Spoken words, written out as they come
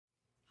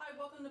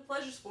welcome to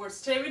Pleasure Sports.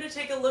 Today we're going to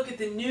take a look at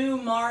the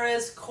new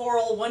Mares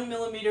Coral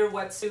 1mm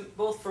wetsuit,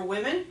 both for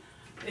women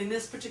in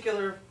this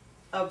particular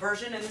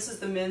version, and this is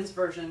the men's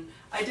version.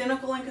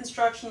 Identical in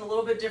construction, a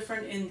little bit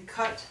different in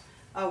cut,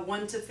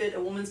 one to fit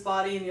a woman's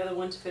body and the other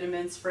one to fit a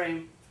men's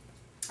frame.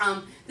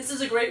 This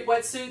is a great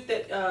wetsuit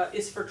that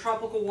is for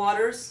tropical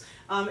waters.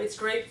 It's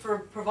great for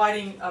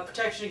providing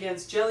protection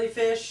against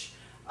jellyfish,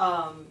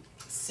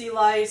 sea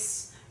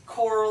lice,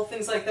 coral,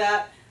 things like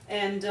that.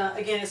 And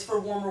again, it's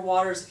for warmer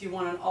waters if you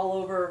want an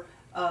all-over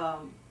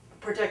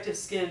protective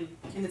skin,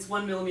 and it's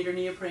 1mm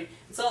neoprene.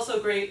 It's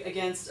also great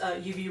against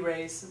UV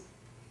rays.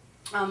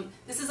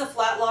 This is a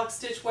flat lock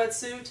stitch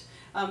wetsuit.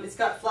 It's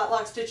got flat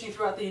lock stitching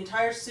throughout the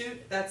entire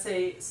suit. That's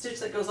a stitch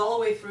that goes all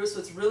the way through, so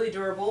it's really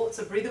durable. It's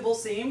a breathable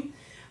seam.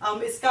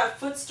 It's got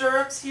foot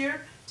stirrups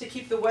here to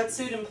keep the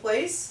wetsuit in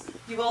place.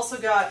 You've also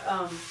got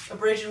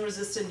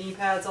abrasion-resistant knee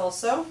pads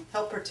also,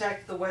 help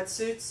protect the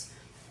wetsuits.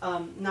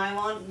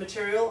 Nylon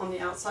material on the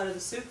outside of the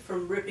suit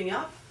from ripping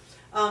up.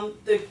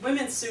 The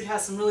women's suit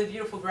has some really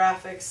beautiful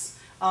graphics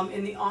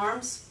in the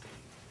arms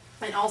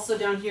and also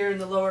down here in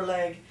the lower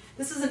leg.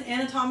 This is an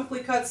anatomically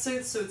cut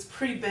suit, so it's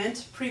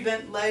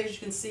pre-bent legs, you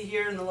can see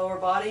here in the lower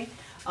body,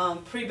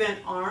 pre-bent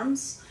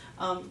arms.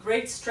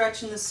 Great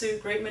stretch in the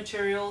suit, great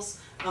materials.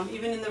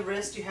 Even in the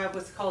wrist you have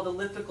what's called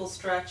elliptical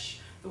stretch,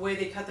 the way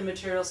they cut the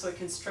material so it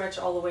can stretch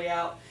all the way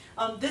out.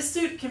 This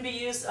suit can be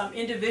used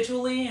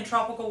individually in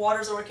tropical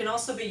waters, or it can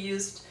also be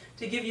used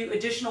to give you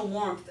additional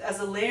warmth as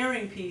a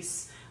layering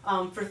piece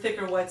for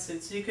thicker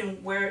wetsuits. So you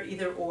can wear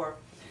either or.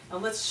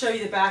 Let's show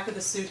you the back of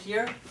the suit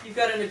here. You've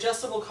got an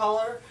adjustable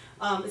collar.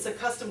 It's a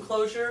custom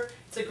closure.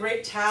 It's a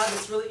great tab.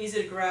 It's really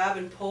easy to grab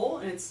and pull,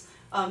 and it's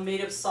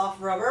made of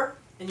soft rubber,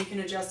 and you can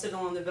adjust it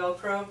along the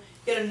Velcro. You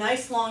get a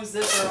nice long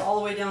zipper all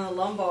the way down the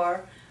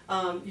lumbar.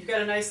 You've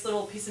got a nice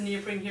little piece of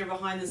neoprene here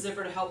behind the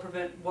zipper to help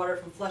prevent water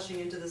from flushing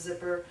into the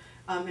zipper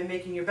and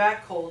making your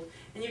back cold.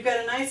 And you've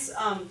got a nice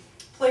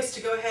place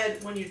to go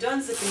ahead when you're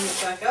done zipping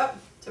this back up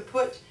to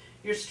put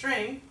your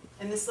string,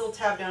 and this little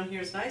tab down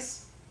here is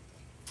nice.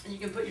 And you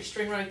can put your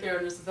string right there,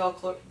 and there's the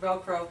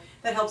Velcro.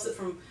 That helps it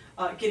from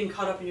getting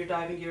caught up in your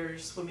diving gear or your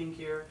swimming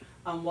gear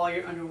while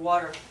you're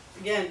underwater.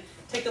 Again,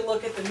 take a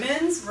look at the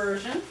men's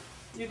version.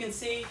 You can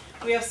see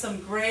we have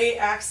some gray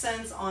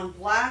accents on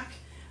black.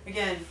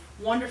 Again,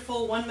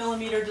 wonderful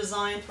 1mm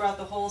design throughout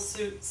the whole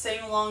suit,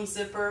 same long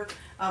zipper,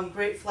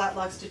 great flat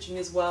lock stitching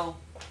as well.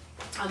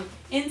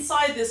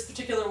 Inside this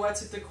particular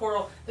wetsuit, the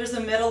coral, there's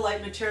a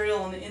Metalite material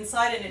on the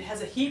inside, and it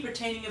has a heat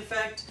retaining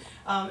effect,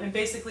 and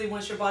basically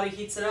once your body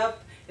heats it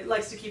up, it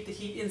likes to keep the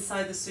heat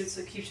inside the suit so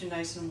it keeps you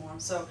nice and warm.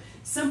 So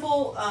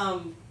simple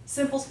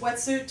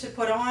wetsuit to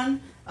put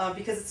on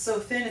because it's so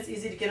thin, it's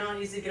easy to get on,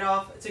 easy to get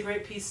off. It's a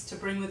great piece to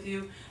bring with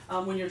you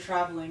when you're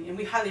traveling, and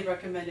we highly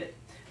recommend it.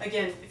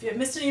 Again, if you have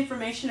missed any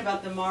information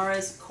about the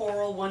Mares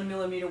Coral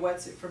 1mm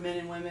wetsuit for men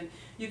and women,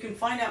 you can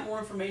find out more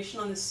information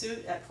on this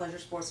suit at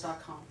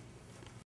pleasuresports.com.